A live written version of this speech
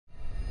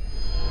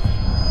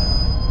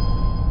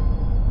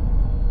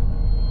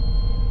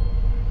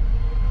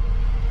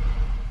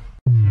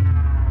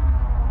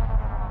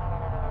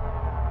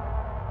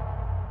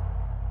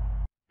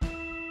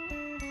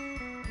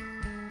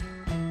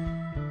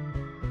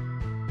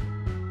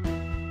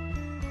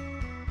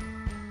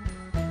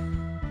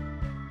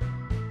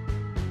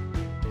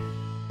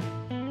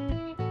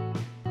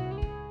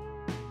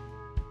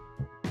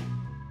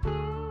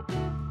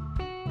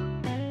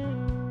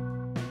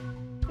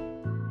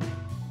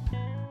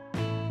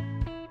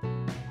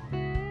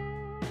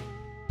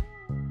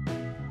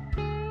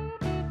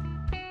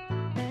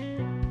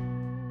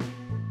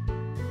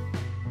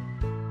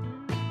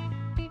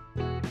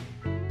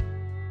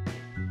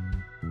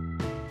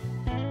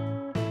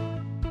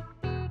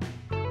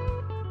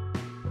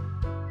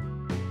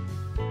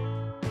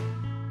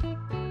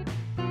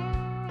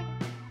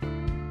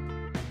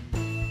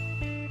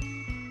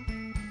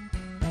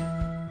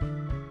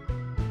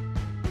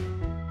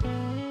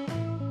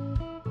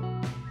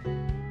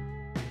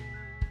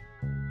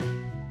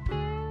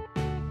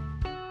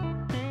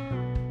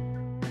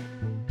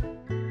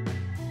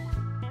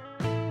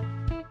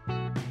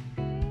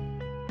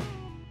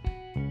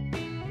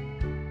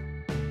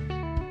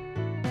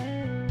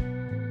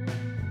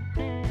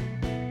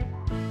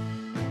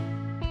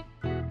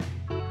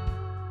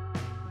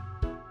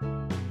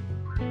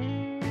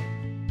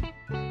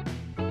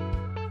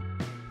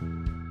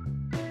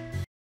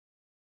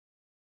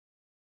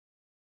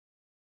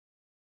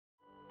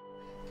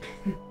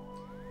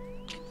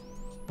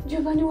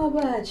Giovanni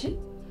wabachi?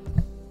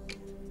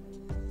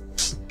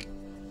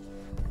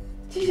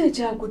 Tile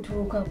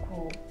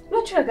chakutuukako.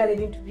 Lwatulagala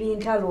ebintu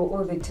by'entalo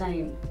all the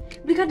time.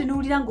 Bikadde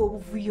n'owulira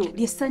ng'obuvuyo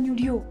ly'essanyu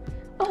lyo.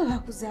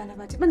 Bakuzaala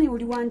bati bane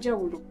oli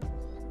wanjawulo.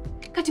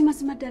 Kati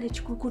mazima ddala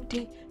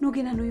ekikukutte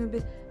n'ogenda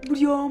n'oyombera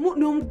buli omu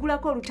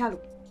n'omugulako olutalo.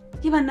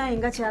 Yeba naye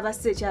nga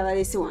kyabasse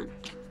ekyabaleese wano.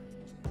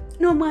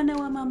 N'omwana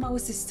wa maama wo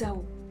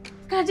sissawo.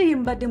 Kati ye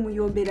mbadde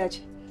muyombera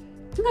ki?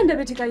 Nga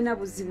ndabe tekalina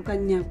buzibu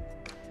kannyabo.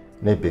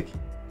 Nebeki.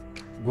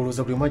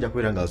 Goloza buli mwaja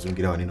kwera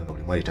ng'azungira waneno nga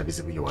buli mwaleta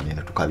bizibu yo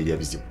waneno tukabirya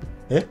bizibu.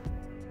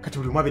 Kati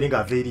buli mwabere nga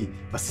aveeri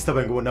basista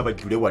bange bonna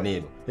bajjule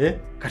waneno.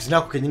 Kati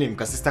naako kenyine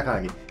mukasista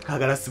kange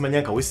kaagala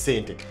simanya nka we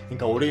ssente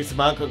nka ole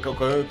simanka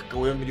ka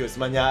we miliyo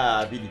simanya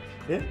abiri.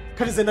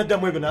 Kati ze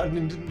naddamu ebyo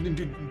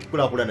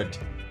kulaakulana ddi.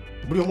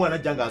 Buli omwana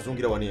ajja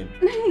ng'azungira waneno.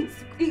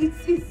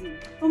 It's easy.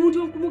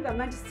 Omuntu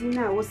okumugamba nti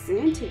sinaawo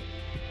ssente.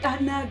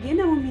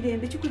 Anagenda mu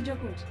mirembe kikujja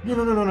kuti.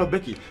 No,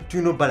 Becky.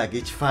 Tulina obbalaga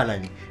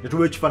ekifaananyi. Ne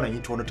tuba ekifaananyi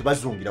nti ono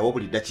tebazungirawo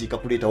buli ddakiika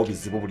kuleetawo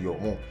bizibu buli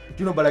omu.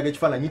 Tulina obbalaga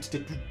ekifaananyi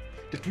nti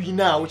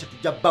tetuyinaawo kye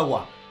tujja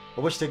bbawa.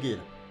 Oba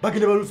kitegeera.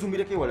 Bagende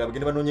baluzungireko ewala,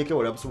 bagende banoonyeko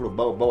ewala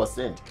busobola obbawa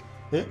ssente.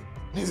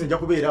 Nze nja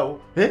kubeerawo.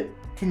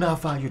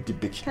 Tunaavaayo ddi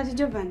Becky. Kati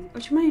Giovanni,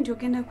 okimanyi nti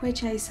ogenda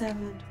kwekyayisa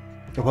abantu.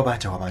 Oba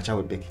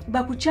bakyawe Becky.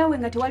 Bakukyawe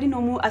nga tewali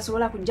n'omu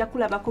asobola kujja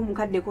kulabako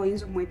mukadde ko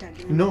oyinza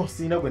omwetaaga. No,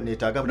 sina gwe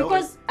neetaaga.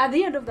 Because at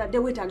the end of the day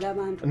weetaaga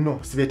abantu. No,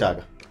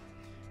 sibeetaaga.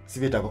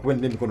 Sibeetaaga kuba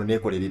nina emikono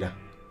neekolerera.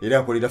 Era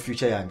akolera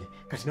future yange.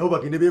 Kati nabo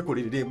bagende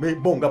beekolerere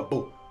bonga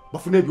bo.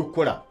 Bafune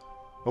ebyokukola.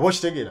 Oba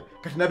okitegeera.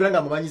 Kati nabira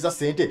nga mumanyiza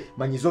ssente,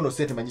 manyiza ono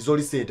ssente, manyiza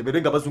oli ssente.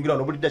 Bebe nga bazungira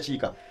ono buli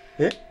ddakiika.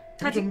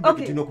 Kati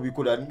okay. Tulina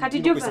okubikola. Kati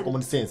Giovanni.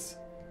 Common sense.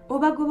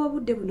 Obagoba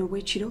budde buno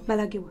bw'ekiro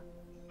balagewa.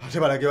 Ate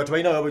balagewa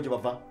tebalina wabwe gye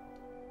bava.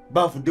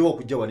 Bafuddewo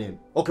okujja waneno.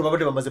 Okay,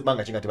 babadde bamaze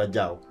ebbanga kinga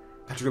tebajjaawo.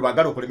 Kati lwe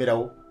baagala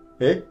okulemerawo.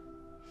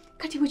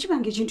 Kati bwe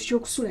kibanga ekintu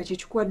ky'okusula kye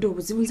kikuwadde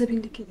obuzibu nze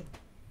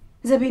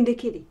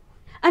bindekere.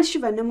 Anti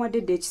Shiva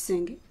namuwadde dde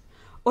ekisenge.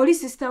 Oli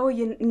sisita wo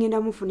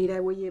ngenda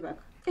mufunira we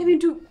yeebaka.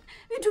 Ebintu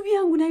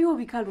byangu naye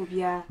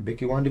obikalubya.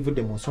 Becky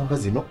wandivudde mu nsonga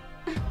zino.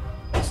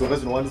 Ensonga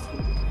zino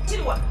wandivudde.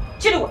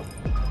 Kiriwa.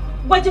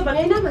 Gwe Giovanni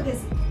alina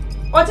amagezi.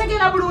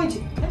 Otegeera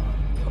bulungi.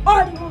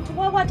 Oli muntu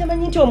bw'aba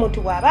atamanyi nti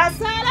omuntu bw'aba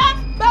asaala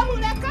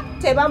bamuleka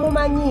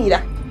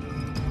tebamumanyiira.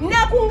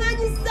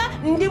 Nakuŋŋanyiza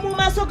ndi mu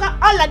maaso ga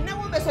Allah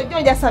newombeso jjo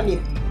nja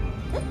Samira.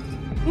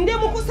 Ndi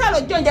mu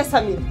kusalo jjo nja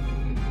Samira.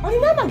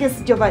 Olina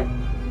amagezi Giovanni.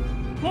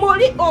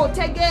 Muli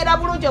otegeera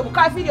bulungi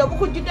obukafiiri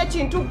obukujjudde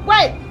kintu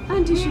gwe.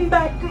 Anti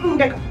Shiva.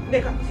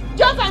 Ndeka.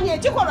 Giovanni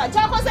ekikolwa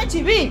kyakoze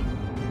kibi.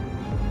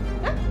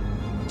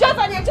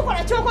 Giovanni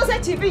ekikolwa kyokoze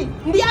kibi.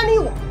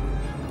 Ndyaniwo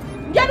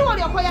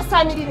olyoka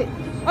yasamirire.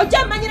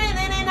 Ojja mmanyira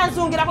yena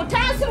nzungirako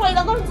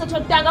tansirwaira ng'olunze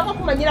toddangamu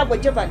okumanyira gwe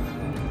Giovanni.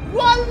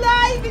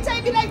 Wallahi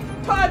bitayibira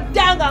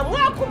toddanga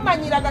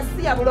mwakumanyira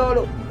gasiya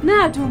bulolo.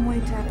 Naate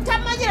omwetaaga.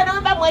 Tamanyira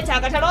nawe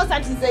bamwetaaga talowooza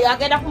nti nze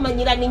yagenda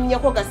kumanyira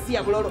ninnyeko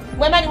gasiya bulolo.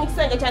 Mwemali mu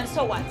kisenge kyange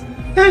so what?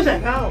 Teja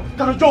naawe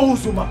kano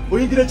gy'owuzuma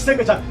oyingira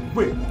ekisenge kyange.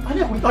 Gwe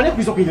ani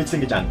akuyinza okuyingira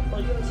ekisenge kyange?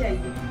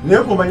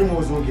 Naye gwomanyi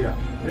mwozungira.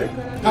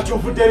 Kati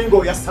ovudde eri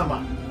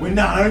ng'oyasama.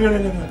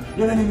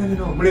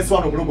 Mulese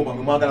wano obulogo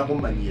bwange mwagala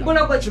kummanyira.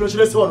 Kino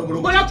kirese wano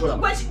obulogo kitola.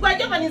 Gwe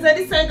Giovanni nze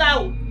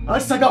ndisengaawo.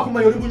 Alisagala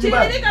kummanya oli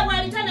bunyumba. Kirika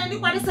bw'alitana ndi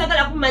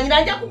kwalisagala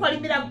kummanyira nja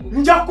kukolimira gwe.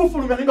 Nja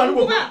kufulumya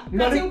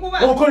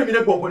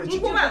okolimire gwe okole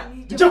ki?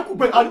 Nja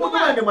kugwe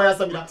alimugange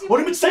mwayasamira.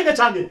 Oli mu kisenge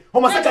kyange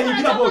omasaka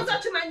yingira bo.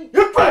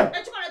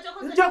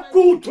 Nja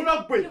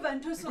kuutula gwe.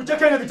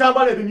 Kucekene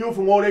ebitambala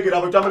ebimyufu mw'olegera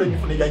abo ebitambala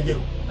ebimyufu ne yanjero.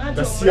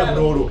 Gasiya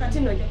bulolo. Kati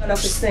nno njagala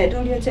ku ssente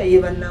oli otya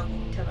yeba nako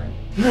tabani.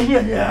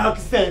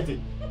 Akisente.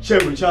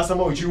 Chebwe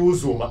kyasama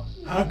okiwuzuma.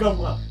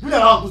 Agamwa.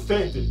 Bula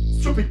akusente.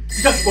 Stupid.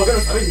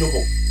 Sikasikwagala sabe nyoko.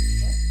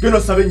 Geno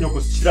sabe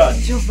nyoko sikirani.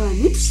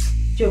 Giovanni.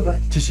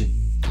 Kishi.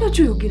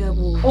 Tokyogera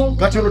bwo.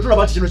 Kati ono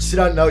tulaba kino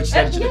kisirani nawe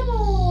kisirani.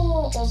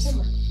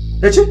 Onvuma.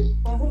 Eki?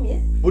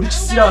 Onvumye. Oli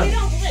kisirani.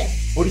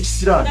 Oli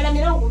kisirani.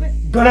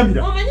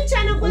 Galamira. Omanyi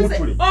kyana kwenze.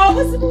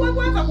 Obuzibu bwe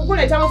bwava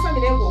kukuleeta mu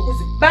famire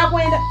ng'okuze.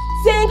 Bakwenda.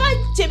 Senga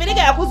Kibirige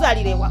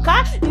yakuzalira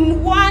ewaka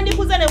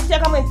wandikuza ne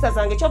kuteekamu empisa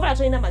zange kyova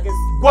tolina magezi.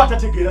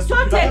 Gwatategeera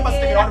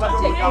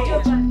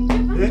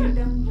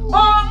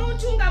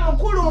omuntu nga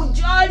mukulu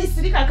gy'oli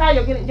sirika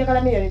kaayogera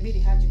njagala miliyoni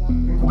 2 Haji Baba.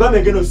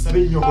 Nkugambye ngeno osabe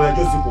nnyoko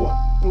yajjo zikuwa.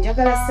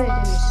 Njagala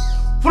ssente.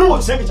 Fuluma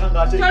kisenge kyange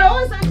ate.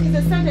 Tolowooza nti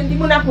nze ssente ndi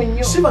munaku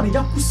nnyo. Shiba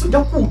nja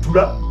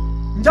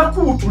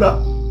kuutula.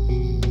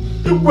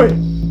 Igwe.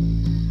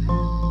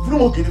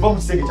 Fuluma ogende va mu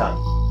kisenge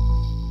kyange.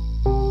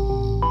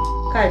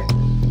 Kale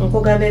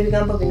nkugamba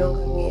ebigambo bino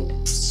nga ngenda.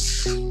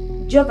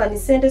 Giovanni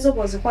ssente zo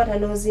bw'ozikwata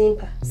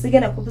n'ozimpa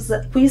sigenda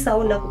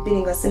kuyisaawo nnaku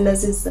 2 nga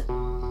sinnazizza.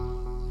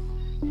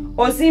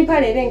 Ozimpa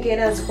leero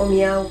enkeera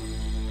nzikomyawo.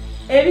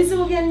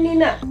 Ebizibu bye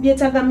nnina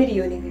byetaaga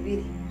miliyoni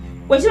 2.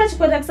 Bwe kiba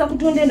kikwetagisa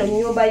kutunda eno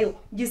nnyumba yo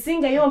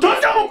gisingeyo.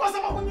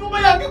 Totamukosaba ku nnyumba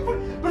yange.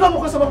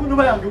 Totamukosaba ku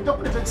nnyumba yange.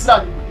 Utakuleta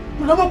ekisani.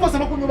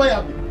 Totamukosaba ku nnyumba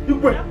yange.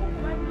 Igwe.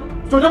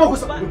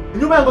 Totamukosaba.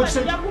 Nnyumba yange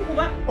okisenge.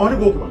 Ani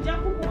gwokuba.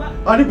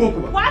 Ani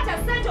gwokuba. Kwata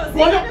ssente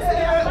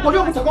Wali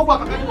okuteka kwa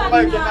kakati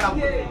kwa kyakala.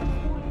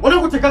 Wali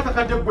okuteka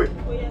kakati gwe.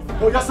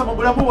 Oyasa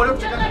mabulamu wali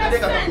okuteka kakati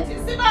kakako.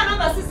 Sibana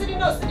basisiri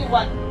no siri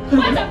wan.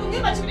 Kwata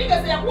kunyima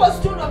chibigaze ya kuwa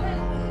studio.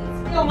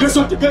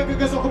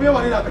 Geso kubya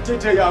wali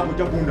akatete yako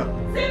jabunda.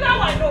 Sina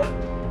wano.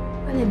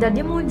 Ane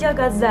dadi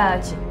munjagaza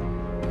ki.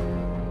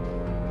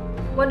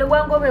 Wano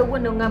bwangobe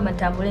wono ngamba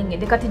tambule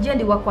ngende kati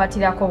jendi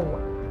wakwatirako wa.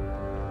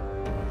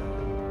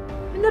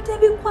 Bino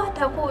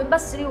tebikwatako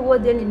basiri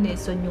wodeni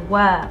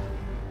nesonyiwa.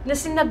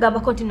 Nesina gamba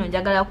kontino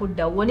njagala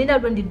kudda wonina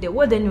lwendidde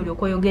wodeni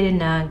olyokoyogere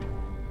nange.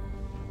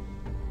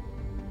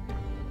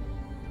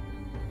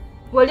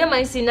 Wali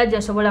amanyi najja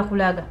nsobola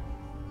kulaga.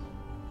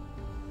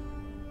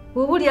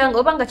 Bw'obulyanga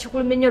obanga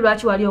kikulumye nnyo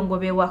lwaki wali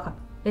ongoba ewaka.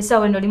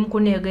 Essaawa eno oli mu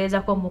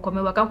kuneegerezako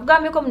mukome waka.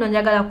 Nkugambyeko muno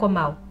njagala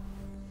kukomawo.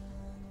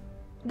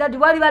 Dadi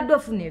wali badde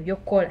ofuna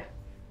ebyokkola.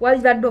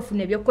 Wali badde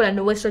ofuna ebyokkola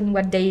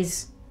n'oweesonyiwa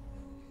Daisy.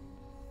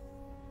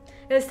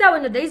 Essaawa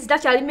eno Daisy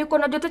takyali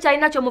mikono gyo,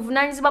 tokyalina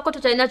ky'omuvunaanyizibwako,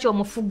 tokyalina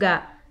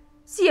ky'omufuga.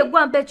 Si ye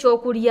gwampa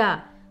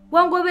ekyokulya.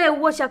 Wangoba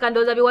ewuwo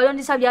kyakandowooza bye wali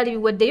ondisa byali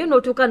biweddeyo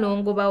n'otuuka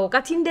n'ongobawo.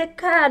 Kati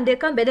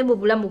ndeka mbeere mu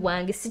bulamu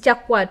bwange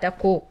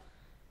sikyakkwatako.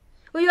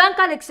 Uyu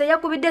Uncle Alex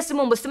yakubidde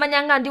essimu mbu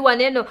simanyanga ndi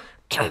waneeno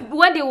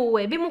wendi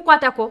wuwe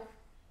bimukwatako.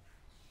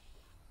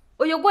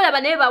 Oyo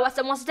gwolaba naye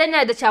bawasa mwasitani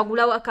yadde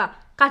kyagula waka.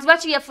 Kati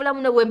bakiyeefula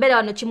muno bwembeera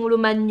wano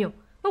kimuluma nnyo.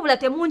 Wabula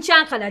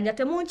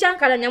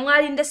temunkyankalanya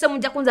mwalinde sse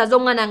mujja kunzaza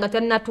omwana nga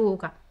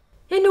tannatuuka.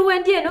 Eno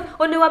wendi eno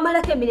ono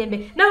wamalako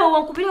emirembe. Nawe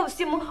wonkubira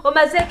obusimu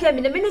omazeeko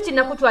emirembe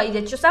nekinakutwalira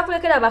ekyo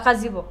saakulekera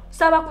abakazi bo.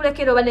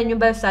 Saabakulekera oba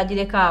n'ennyumba yo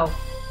saagirekawo.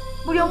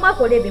 Buli omu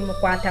akola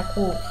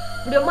ebimukwatako.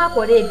 Buli omu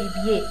akola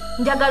ebibye.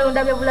 Njagala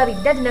ondabe bulabi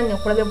dadi nange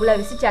nkulabe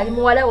bulabi sikyali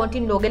muwalawo nti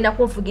n'ogenda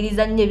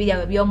kunfugiriza nnyo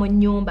ebirabo by'omu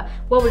nnyumba.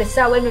 Wabula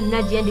essaawa eno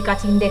nina gyendi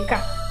kati ndeka.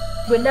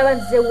 Bwe ndaba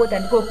nzizeewo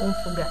otandika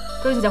okunfuga.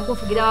 Toyinza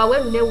kunfugira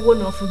waweeru n'ewuwo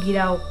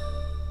n'onfugirawo.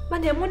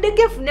 Bane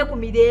mundeke fune ku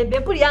mirembe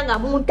mpulira nga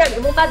muntabe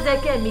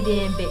mumazeeko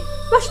emirembe.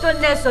 Lwaki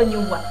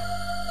tonneesonyiwa?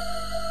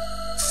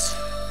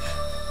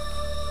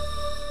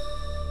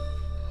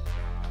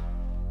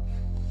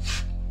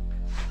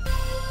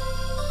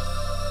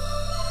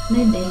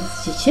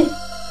 Daisy kiki?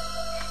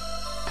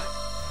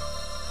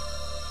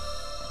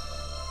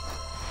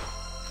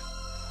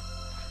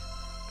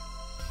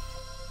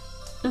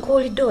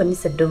 Nkuwulidde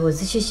wanisa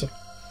eddoboozi kiki?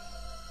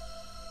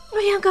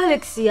 Uncle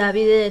Alex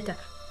yabireeta.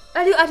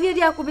 Ali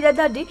eri akubira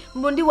dadi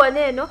mbundi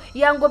waneeno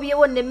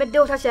yangobyewo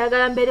nemmeddewo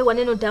takyayagala mbeere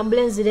waneeno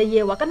ntambule nzire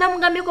yeewaka.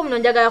 Namugambyeko muno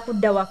njagala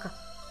kudda waka.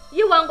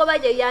 Ye wangoba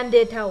gye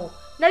yandeetawo.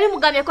 Nali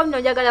mugambyeko muno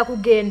njagala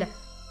kugenda.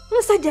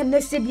 Musajja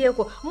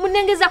nesibyeko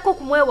munengezako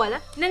okumwewala,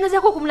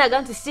 nengezako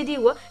okumulaga nti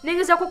siriiwo,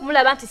 nengezako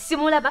okumulaba nti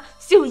simulaba,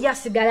 siwuli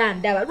asigala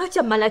ndaba. Lwaki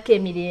amalako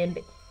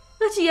emirembe?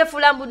 Lwaki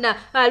yeefula mbuna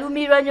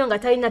alumirirwa nnyo nga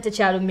talina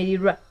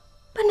tekyalumirirwa?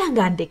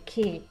 Bannanga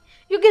ndeke.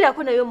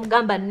 Yogerako naye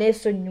omugamba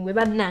neesonyiwe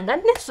bannanga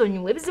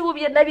neesonyiwe ebizibu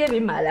byonna bye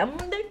bimala.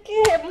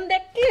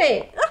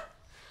 Mundeke.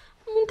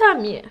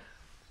 Muntamye.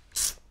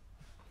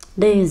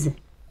 Daisy,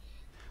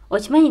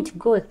 okimanyi nti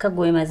gwe wekka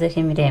gwe wemazeeko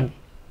emirembe?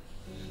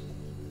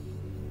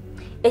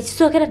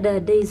 Ekisookera ddala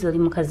Daisy oli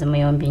mukazi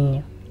muyombi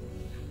nnyo.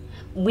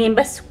 Bwe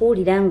mba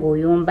sikuwulira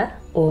ng'oyomba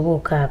oba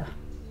okaaba.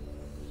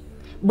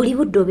 Buli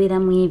budde obeera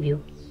mu ebyo.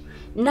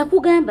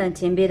 Nakugamba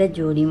nti embeera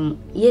gy'olimu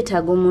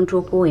yeetaaga omuntu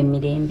okuwa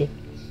emirembe.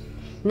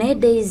 Naye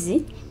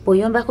Daisy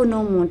bw'oyombako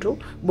n'omuntu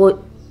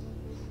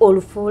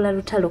olufuula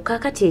lutalo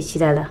kaakati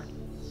ekirala.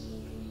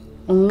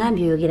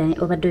 Ongambye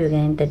obadde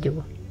oyogera ne ddadi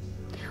wo.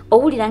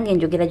 Owulira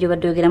ng'enjogera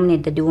gy'obadde oyogeramu ne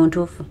ddadi wo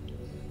ntuufu.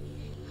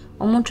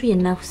 Omuntu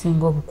yenna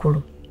akusinga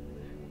obukulu.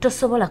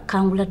 Tosobola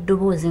kukangula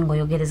ddoboozi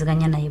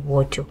ng'oyogerezeganya naye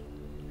bw'otyo.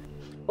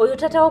 Oyo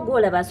taatawo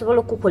gw'olaba asobola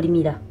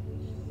okukukolimira.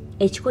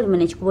 Ekikolimo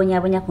ne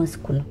kikubonyaabonya ku nsi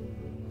kuno.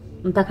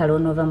 Mpaka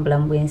lw'onoova mu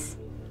bulamu bw'ensi.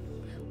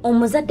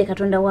 Omuzadde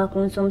Katonda wa ku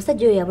nsi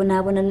omusajja oyo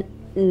yabonaabona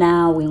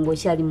naawe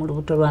ng'okyali mu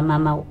lubuto lwa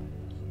maama wo.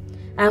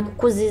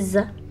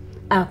 Akukuzizza,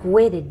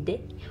 akuweeredde,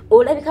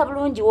 olabika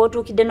bulungi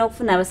w'otuukidde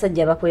n'okufuna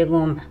abasajja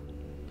abakwegomba.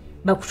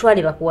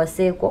 Bakutwale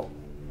bakuwaseeko.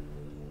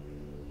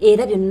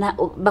 Era byonna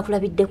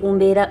bakulabidde ku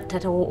mbeera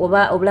tatawo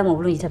oba obulamu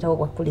obulungi tatawo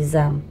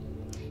bwakulizaamu.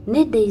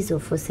 Ne Daisy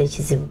ofuuse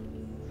ekizibu.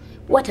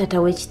 Wa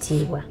taatawo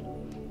ekitiibwa.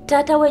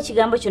 Taatawo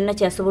ekigambo kyonna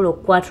kyasobola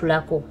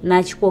okukwatulako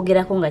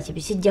n'akikwogerako nga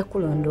kibi kijja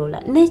kulondoola.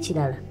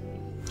 N'ekirala,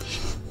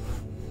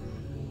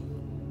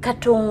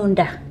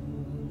 Katonda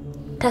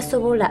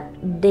tasobola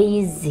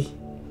Daisy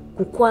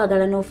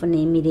kukwagala n'ofuna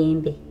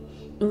emirembe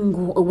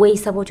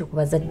ng'weeyisa bw'otyo ku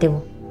bazadde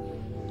bo.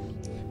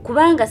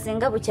 Kubanga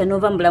singa bukya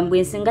n'ova mu bulamu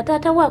bw'ensi nga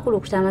taatawo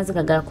akulukuta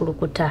amaziga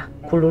gakulukuta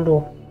ku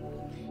lulwo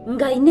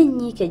ng'alina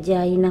ennyiike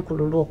gy'alina ku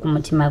lulwo ku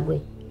mutima gwe,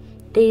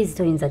 Daisy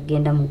toyinza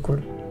kugenda mu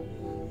ggulu.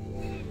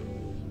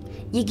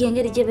 Yiga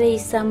engeri gye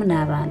beeyisaamu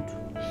n'abantu,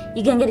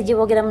 yiga engeri gye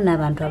boogeramu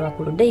n'abantu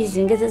abakulu.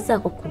 Daisy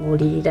ngezezzaako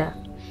kubuulirira.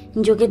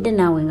 Njogedde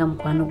naawe nga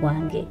mukwano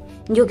gwange,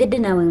 njogedde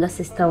naawe nga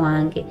sisita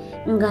wange,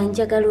 nga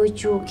njagala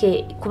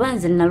okyuke kuba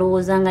nze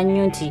nalowoozanga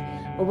nnyo nti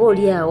oba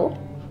oli awo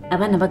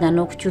abaana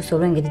bagana okukyusa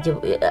olw'engeri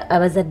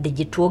abazadde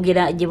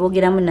gye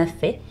boogeramu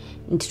naffe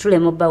nti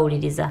tulema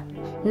obbawuliriza.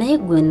 naye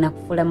gwe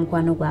nakufuula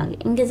mukwano gwange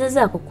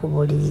ngezezaako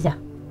kubuulirira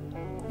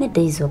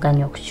nedda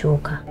izoganya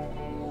okukyuka.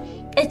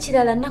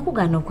 Ekirala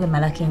nakugaana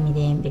okwemalako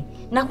emirembe,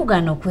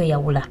 nakugaana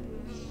okweyawula.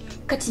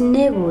 Kati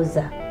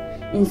neebuuza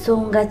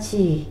nsonga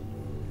ki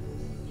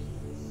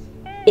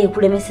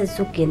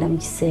ekulemesezza okugenda mu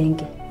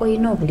kisenge?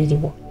 Olina obuliri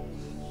bwo,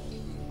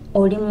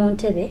 oli mu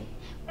ntebe,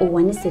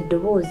 owanise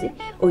eddoboozi,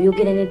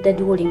 oyogera ne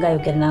ddadi wo olinga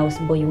ayogera naawe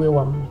siboyi we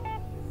wammwe.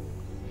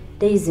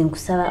 Daisy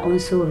nkusaba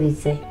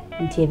onsuubize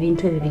nti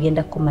ebintu ebyo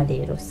bigenda kukoma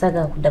leero.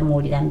 Saagala kuddamu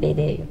wulira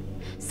mbeera eyo,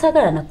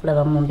 saagala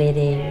nakulaba mu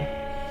mbeera eyo.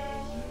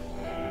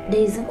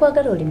 Daisy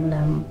nkwagala oli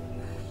mulamu.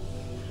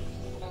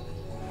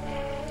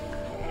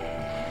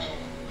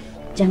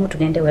 Jangu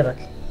tugende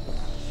webake.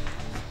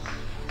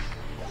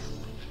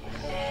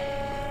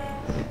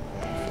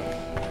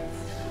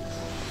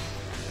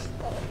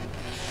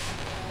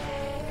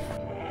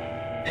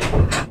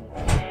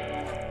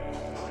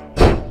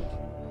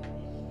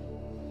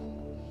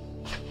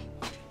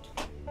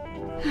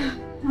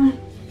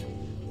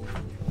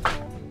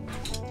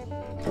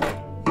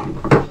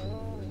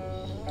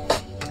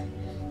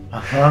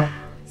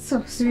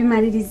 So,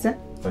 sibimaliriza.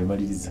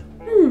 Bimaliriza.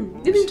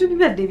 Ebintu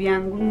bibadde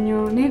byangu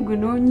nnyo naye gwe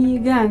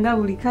n'onyiiga nga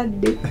buli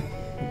kadde.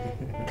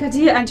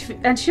 Kati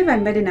antishiva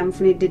mbadde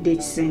namufunidde dde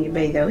ekisenge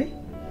by the way.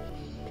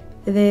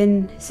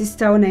 Then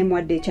sister wo naye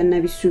muwadde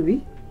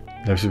ekyannabisubi.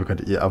 Nabisubi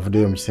kati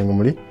avuddeyo mu kisenge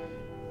muli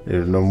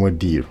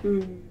n'omweddiiro.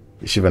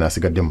 Shiva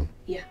n'asigaddemu.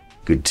 Yeah.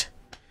 Good.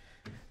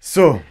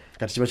 So,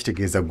 kati kiba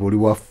kitegeeza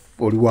gwe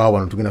oli wa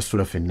wano tugenda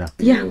tusula ffenna.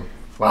 Yeah.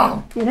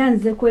 Wow. Era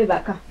nze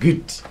kwebaka.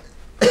 Good.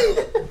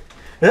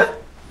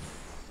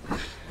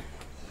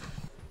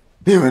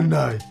 Ewe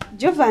naye.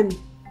 Giovanni,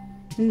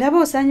 ndaba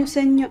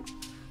osanyuse nnyo.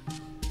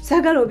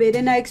 Saagala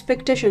obeere na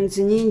expectations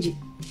nyingi.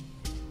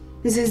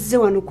 Nze zze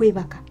wano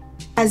kwebaka.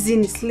 As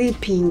in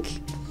sleeping.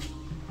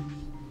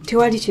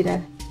 Tewali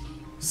kirala.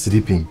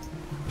 Sleeping.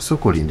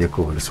 Soko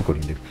olindeko.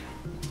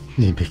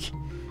 Nimpeki.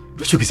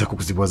 Lwaki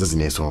kukuzibwaza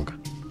zino ensonga?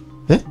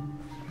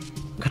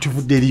 Kati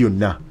ovudde eri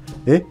yonna.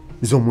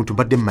 Nze omuntu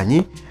mbadde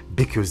mmanyi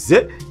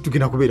bekyoze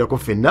tugenda kubeerako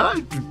ffenna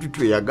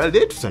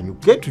tweyagale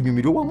tusanyuke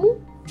tunyumirwe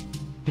wamu.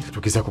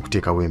 Tugezaako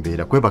kuteekawo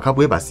embeera kwebaka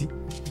bwebasi.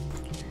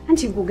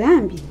 Anti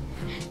nkugambye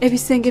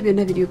ebisenge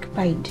byonna biri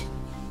occupied.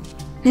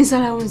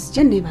 Nensalawo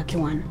nzije neebake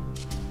wano.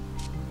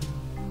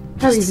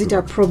 How is it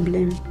a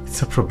problem?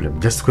 It's a problem.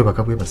 Just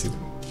kwebaka bwebasi.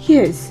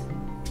 Yes.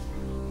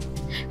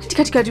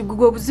 Kati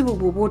gugwe obuzibu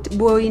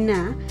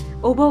bw'olina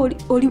oba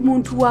oli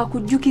muntu wa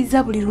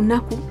kujjukiza buli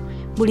lunaku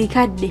buli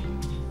kadde.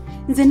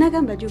 Nze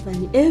nagamba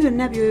Giovanni ebyo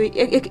byonna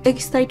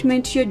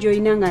excitement yo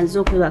gy'olina nga nze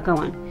okwebaka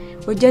wano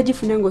ojja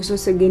gifuna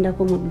ng'osoose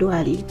gendako mu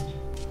ddwaliro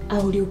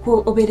awo olyoka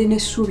obeere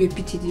n'essuubi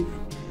epitirivu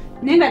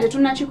naye nga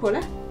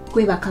tetunnakikola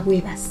kwebaka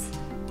bwebasi.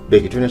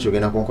 Beki tulina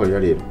kyogenda kunkolera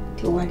leero.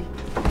 Tewali.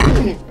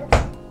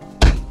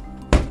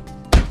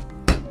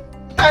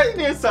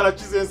 Ayina ensala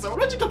kizensa.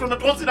 Lwaki Katonda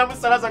tonsiramu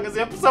ensala zange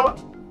zempisaba?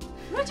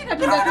 Lwaki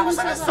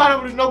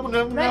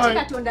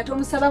Katonda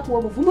tomusaba kuwa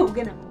obuvumo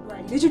bugenda mu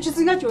ddwaliro? Ekyo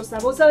kisinga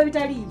ky'osaba osaba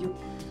ebitaliiyo.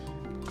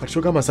 Kati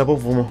kyogamba nsaba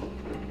obuvumo.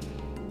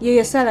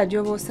 Yeyo essala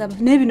gy'oba osaba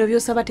naye bino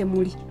by'osaba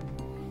temuli.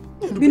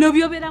 Bino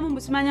by'obeeramu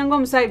musimanya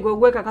ng'omusaayi gwe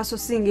ogwekakaso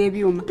singa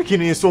ebyuma.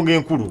 Kino ensonga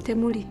enkulu.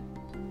 Temuli.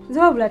 Nze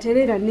wabula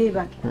tereera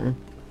neebake.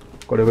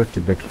 Kolebwa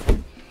Tibeki.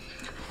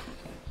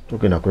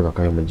 Tugenda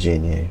kwebakayo mu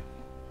jiini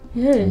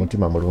eyo.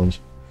 Omutima mulungi.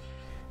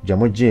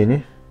 Jjamu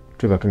jiini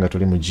twebake nga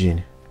tuli mu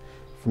jiini.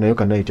 Funayo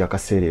kanayiti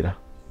akaseerera.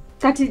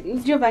 Kati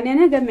Giovanni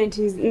ane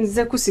gavumenti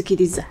nze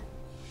kusikiriza.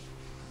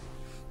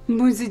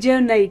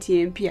 Mbunzijeyo nayiti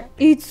empya.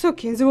 It's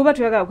okay. Nze bw'oba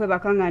tuyagala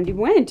kwebaka nga ndi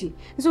bwenti.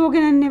 Nze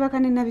ogenda neebaka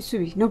ne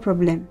nabisubi. No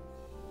problem.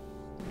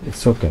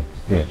 It's okay.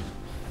 Yeah.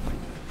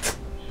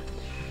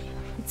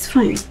 It's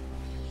fine.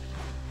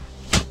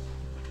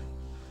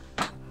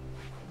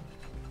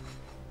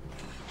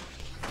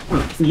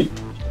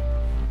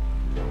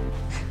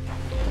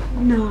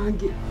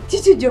 Nange.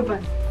 Kiki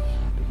Giovanni?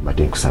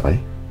 Mbadde nkusaba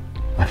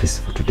at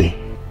least for today.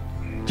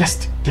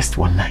 Just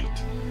one night.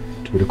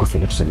 Tubeereko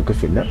ffenna tusanyuke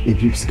ffenna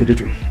ebyo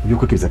bisigadde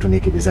ebyokwekebeza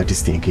tuneekebeza ati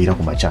sitenkeera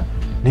ku makya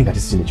naye nga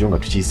tisine kyo nga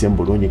tukiyise mu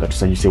bulungi nga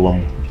tusanyuse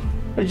wamu.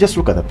 Just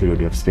look at the period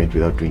you have spent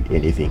without doing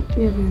anything.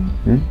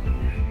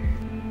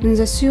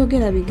 Nze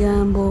siyogera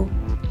bigambo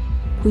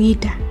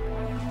kuyita.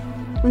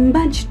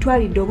 Mba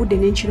nkitwalidde obudde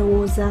ne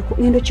nkirowoozaako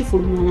ngendo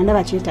kifulumya nga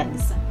ndaba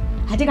kyetaagisa.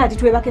 Ate kati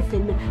twebake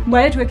ffenna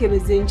mbwale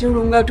twekebeze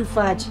enkyolo nga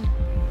tufaaki.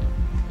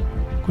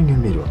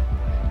 Kunyumirwa.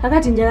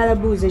 Kakati njagala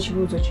buuza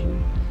ekibuuzo kino.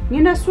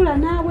 Ngenda sula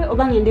naawe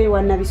oba ngenda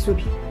ewa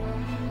nabisubi?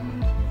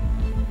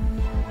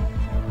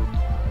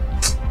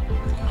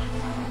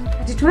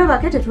 Kati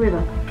twebake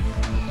tetwebaka?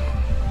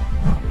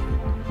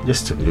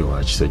 Just tubire wa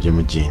kisoje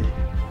mu jiini.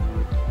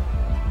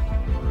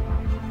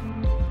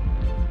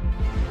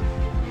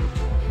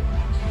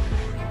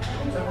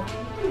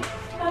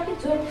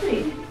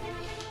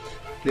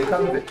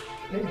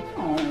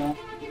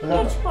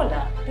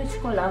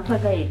 Tekikola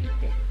mpagayidde.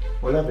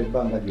 Olaba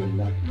ebbanga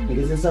lyonna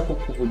ngezezaako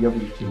okukubuulya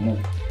buli kimu.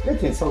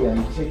 Leeta ensawo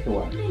yange tuteeke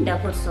wano.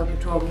 Lindako tusooke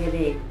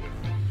twogere.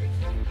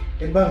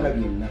 ebbanga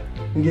lyonna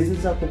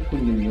ngezezaako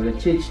okukunnyonnyola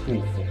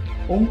kyekituufu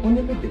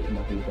onebedde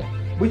kumakuuka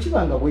bwe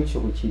kibanga bwekyo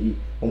bwe kiri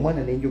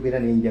omwana nenjogera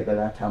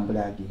nenjagala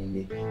atambula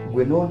agende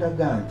gwe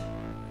nondaga nti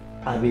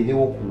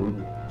abeerewo ku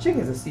lulwo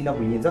kitegeeza sirina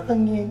bwenyinza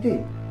kaŋŋende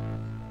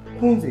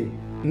kunze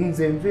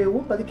nze nveewo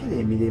balekera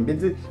emirembe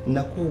nze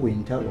nakoowa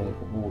entalo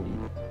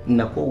nkubuulira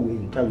nakoowa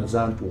entalo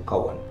zantuuka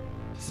wano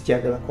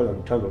sikyagala kukola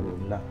lutalo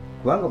lwonna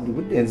kubanga buli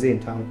budde nze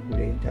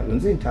ntankula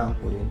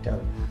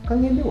entalo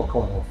kaŋŋende waka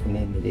wano wafuna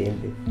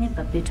emirembe ne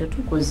papito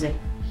tukuze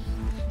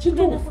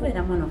kigenda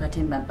kubeera mwana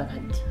katemba mpaka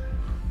ddi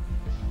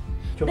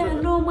ddala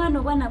n'omwana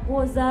oba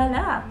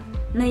nagwozaala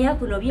naye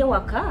akunobye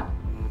waka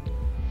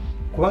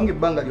kubanga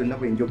ebbanga lyonna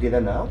bwenjogera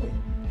naawe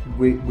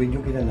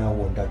bwenjogera naawe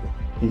ondaga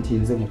nti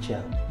nze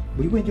mukyamu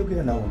buli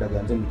bwenjogera naawe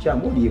ondaga nze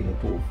mukyamu oliye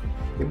mutuufu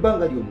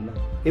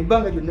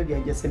ebbanga lyonna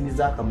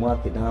lyanjasemiza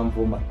akamwake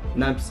nanvuma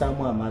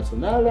nampisaamu amaaso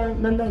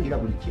nandangira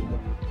buli kimu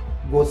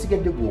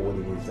gweosigadde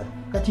gwowolereza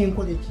kati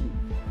nkole ki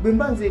bwe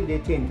mba nze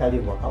ndeeta entale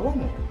waka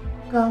wamu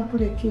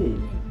kankuleke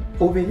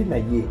obeere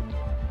naye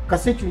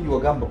kasekyungi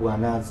wagamba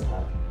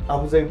bw'anaazaala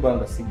abuza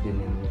ebbanga sidde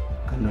nennyo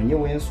kanonye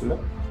wensula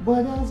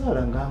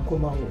bw'anaazaala nga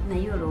nkomawo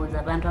naye olowooza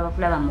abantu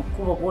abakulaba mu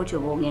kkubo bwotyo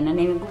bwogenda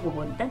n'emigugu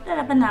bodda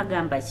ddala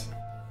banaagamba ki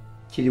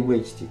kiri bwe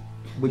kiti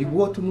buli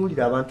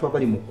bw'otunuulira abantu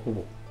abali mu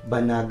kkubo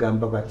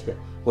banaagamba batya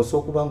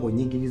osobola okuba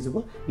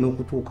ng'onyigirizibwa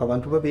n'okutuuka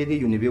abantu babeera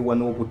eyo ne beewa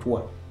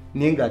n'obutwa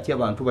naye ng'ate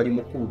abantu bali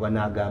mu kkubo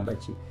banaagamba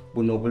ki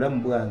buno obulamu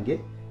bwange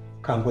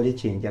kankole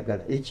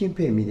kyenjagala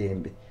ekimpa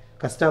emirembe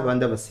kasita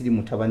abandi abasiri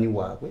mutabani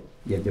waabwe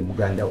yadde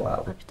muganda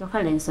waabwe papito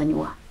kale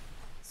nsonyiwa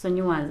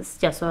nze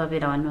sikyasobola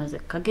beera wanoze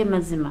kage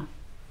mazima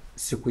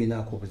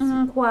sikwinaako buzibu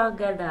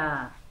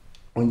nkwagala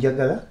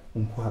onjagala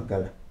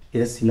nkwagala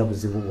era sirina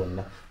buzibu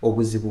bwonna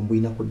obuzibu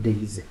mbulina ku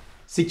ddeyize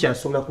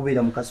sikyasobola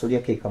kubeera mu kasolya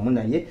ke kamu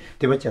naye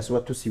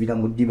tebakyasobola tusibira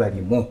mu ddiba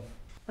limu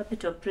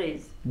papito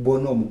praise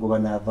bwona omugoba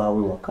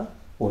n'avaawe waka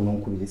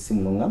ononkubira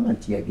essimu noŋŋamba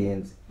nti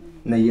yagenze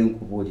naye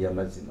nkubuulira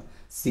mazima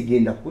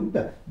sigenda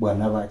kudda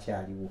bw'anaaba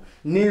akyaliwo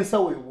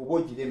n'ensawo eyo bw'oba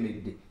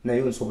ogiremedde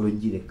naye nsobola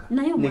ogireka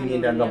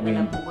negenda nga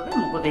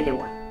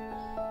mugoberewa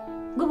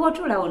gwe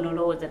bw'otuulawo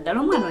nolowooza ddala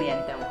omwana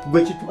oyaddawo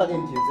gwe kitwale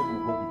nti nze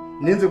mugobi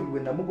nenze buli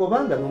bwe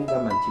namugobanga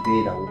n'omugamba nti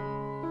beerawo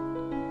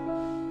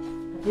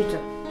papito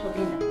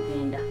togenda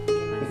kugenda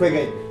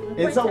nkwegaidde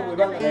ensawo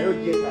bwebanga naye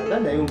ogyetaaga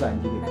naye nga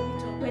njireka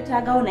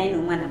kwetaagawo naye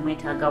n'omwana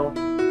mwetaagawo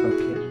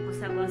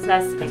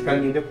kusagonsaasi kati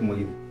kangende ku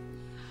mulimu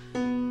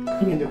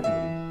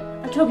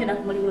ate ogenda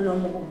ku mulimu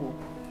n'omugugu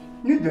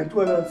nidde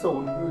ntwala nsawo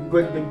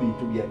ndwalire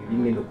ebintu byange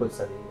bingenda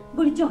okukozesa leero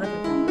bulijjo nga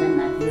tutambula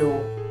nabyo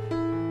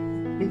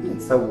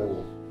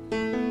ensawo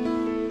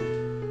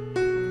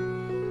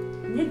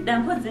nedda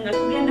mpozi nga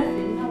tugenda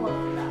fenna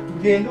waka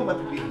tugende oba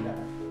tugenda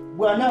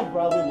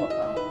bw'anaavaawe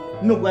waka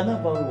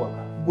bw'anaavaawe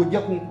waka bw'ojja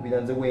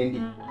kunkubira nze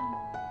wendi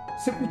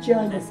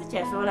sikukyanya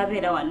sikyasobola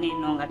beera wanne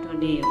eno nga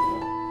toliiwo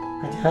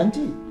kati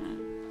anti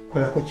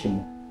kolako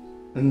kimu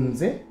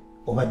nze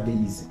obadde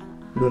yize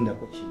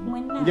londako kimu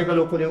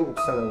njagala okolewo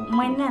okusalawo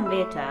mwenna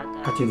mbeetaaga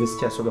kati nze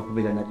sikyasobola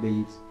kubeera nadde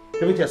yize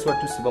tebe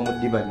kyasobola tusiba mu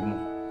ddiba limu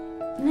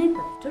naye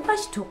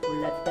tolwaki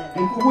tokola ddala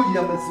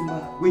nkubuulira mazima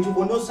bwekyo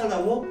bwonna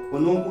osalawo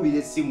ononkubira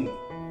essimu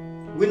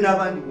gwe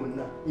n'abandi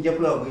bonna nja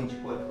kulaba bwe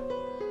nkikola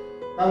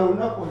kale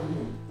olunaku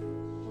olumu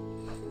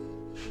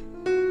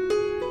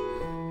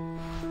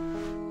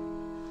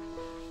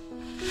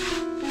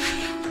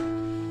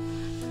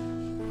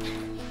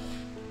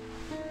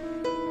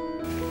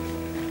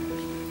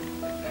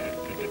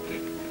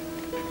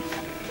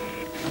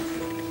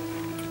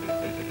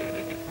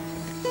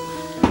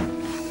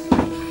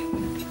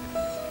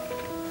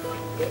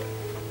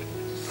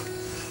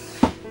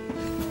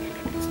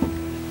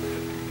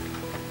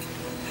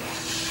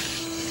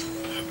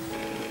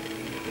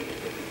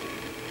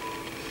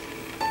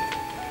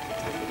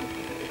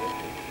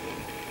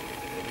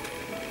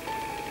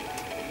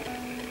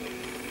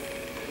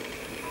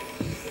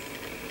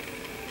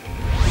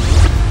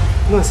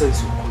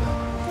Mwasanze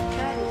okulaba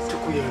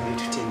tukuyambe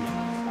tutenya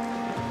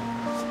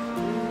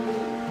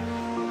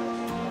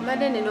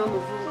mbadde nina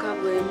omuvubuka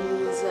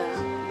gwemubuuza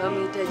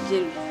bamuyita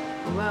Jerry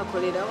oba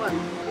akolera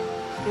wano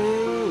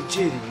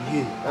Jerry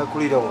ye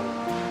akolera wano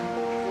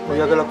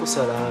oyagala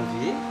kusala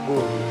nvi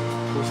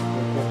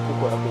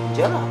kukola ku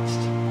njala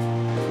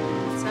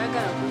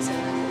saagala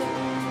kusala njala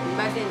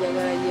mbadde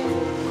njagala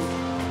yengo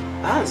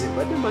nze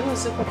mbadde manyi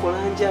nze kukola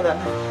njala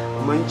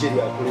omanyi Jerry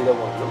akolera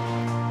wano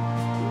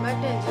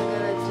mbadde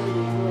njagala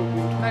Jerry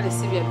n'omuntu kale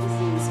si bya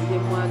bizinesi bye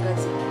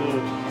mwagaza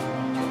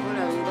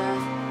okulabira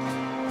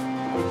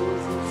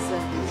obuuzizza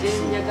nze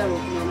njagala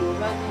okumanya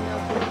oba agenda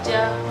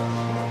kujja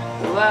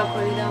oba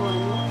akolera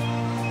wano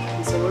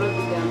nsobole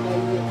okugamba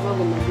ye kuba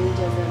gwe mbadde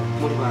njagala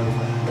muli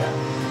baaluganda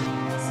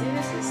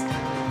sibe sisita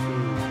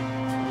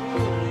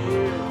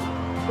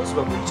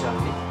oziba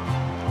kukyali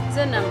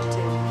nze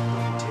namutema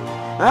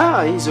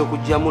ayinza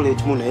okujjamu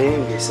leetimu naye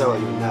ngaesaawa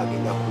yonna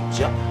agenda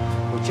kujja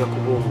ojja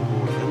kuba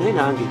omubuulira naye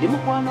nange ndi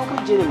mukwano gwe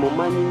Jerry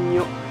mumanyi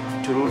nnyo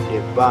tuludde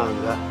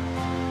ebbanga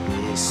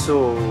so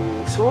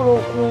osobola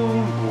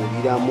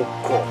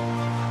okumbuuliramuko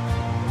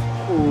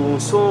ku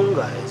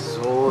nsonga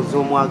ezo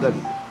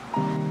z'omwagaliro.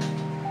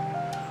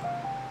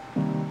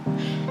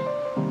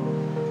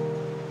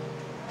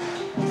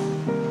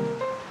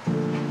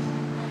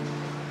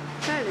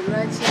 Kale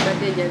lwaki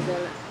mbadde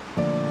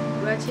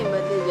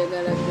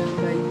njagala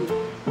gamba ye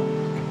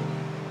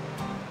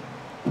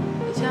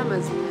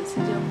ekyamazima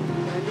sijja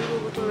kuba ndi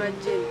lubuto lwa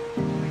jjeri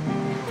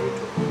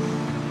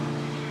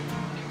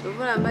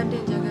tobula mbadde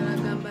njagala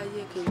gamba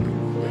ye kenyini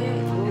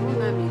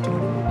obungambye nti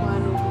oli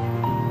mukwano gwe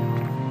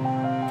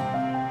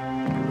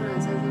tobula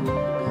nsazewo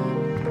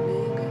okugamba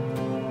naye nga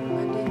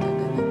mbadde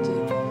njagala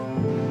jjeri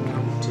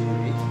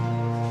Namutebi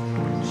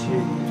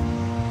jeri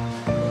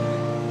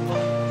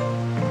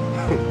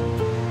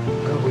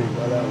nga bwe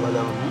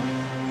mbalabalamu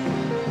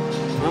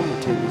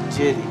Namutebi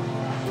jeri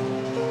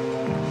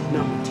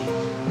Namutebi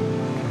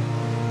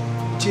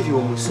jeri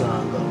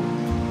omusanga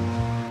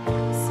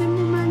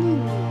simumanyi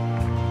nnyo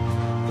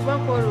kuba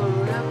kwola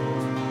olulabu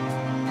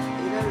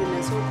era lwe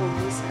nasooka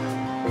omusanga